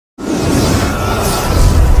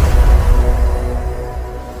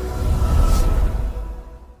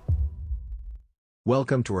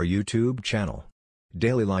Welcome to our YouTube channel,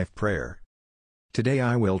 Daily Life Prayer. Today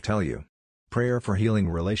I will tell you, prayer for healing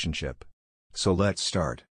relationship. So let's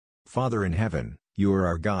start. Father in heaven, you are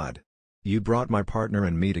our God. You brought my partner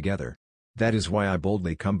and me together. That is why I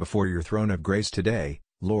boldly come before your throne of grace today,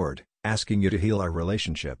 Lord, asking you to heal our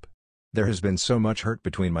relationship. There has been so much hurt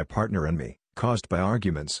between my partner and me, caused by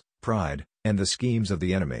arguments, pride, and the schemes of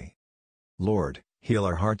the enemy. Lord, heal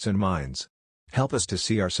our hearts and minds. Help us to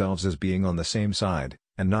see ourselves as being on the same side,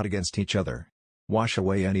 and not against each other. Wash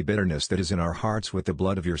away any bitterness that is in our hearts with the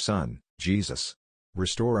blood of your Son, Jesus.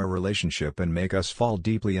 Restore our relationship and make us fall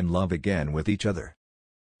deeply in love again with each other.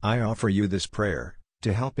 I offer you this prayer,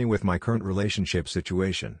 to help me with my current relationship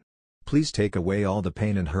situation. Please take away all the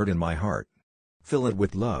pain and hurt in my heart. Fill it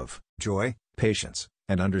with love, joy, patience,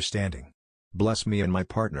 and understanding. Bless me and my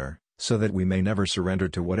partner, so that we may never surrender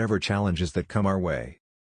to whatever challenges that come our way.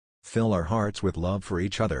 Fill our hearts with love for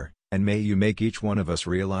each other, and may you make each one of us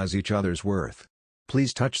realize each other's worth.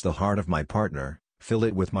 Please touch the heart of my partner, fill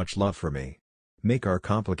it with much love for me. Make our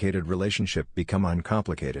complicated relationship become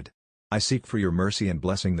uncomplicated. I seek for your mercy and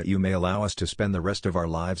blessing that you may allow us to spend the rest of our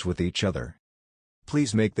lives with each other.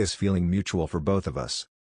 Please make this feeling mutual for both of us.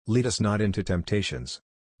 Lead us not into temptations.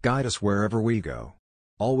 Guide us wherever we go.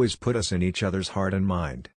 Always put us in each other's heart and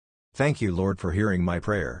mind. Thank you, Lord, for hearing my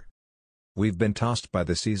prayer. We've been tossed by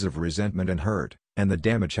the seas of resentment and hurt, and the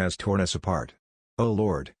damage has torn us apart. Oh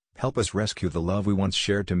Lord, help us rescue the love we once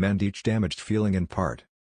shared to mend each damaged feeling in part.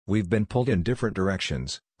 We've been pulled in different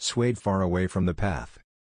directions, swayed far away from the path.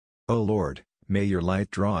 Oh Lord, may your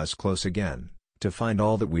light draw us close again, to find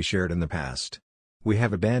all that we shared in the past. We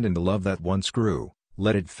have abandoned the love that once grew,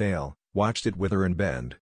 let it fail, watched it wither and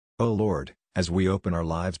bend. Oh Lord, as we open our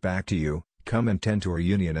lives back to you, come and tend to our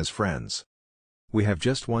union as friends. We have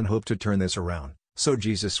just one hope to turn this around, so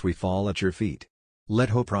Jesus, we fall at your feet. Let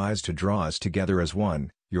hope rise to draw us together as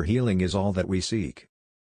one, your healing is all that we seek.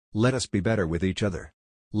 Let us be better with each other.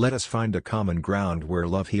 Let us find a common ground where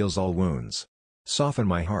love heals all wounds. Soften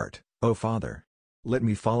my heart, O Father. Let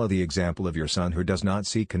me follow the example of your Son who does not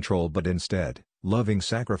seek control but instead, loving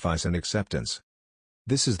sacrifice and acceptance.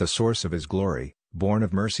 This is the source of his glory, born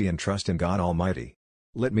of mercy and trust in God Almighty.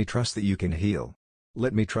 Let me trust that you can heal.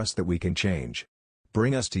 Let me trust that we can change.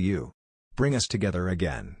 Bring us to you. Bring us together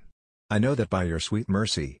again. I know that by your sweet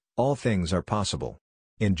mercy, all things are possible.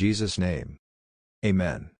 In Jesus' name.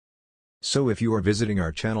 Amen. So if you are visiting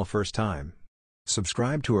our channel first time,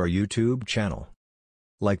 subscribe to our YouTube channel.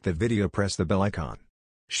 Like the video, press the bell icon.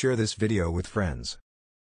 Share this video with friends.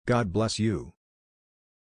 God bless you.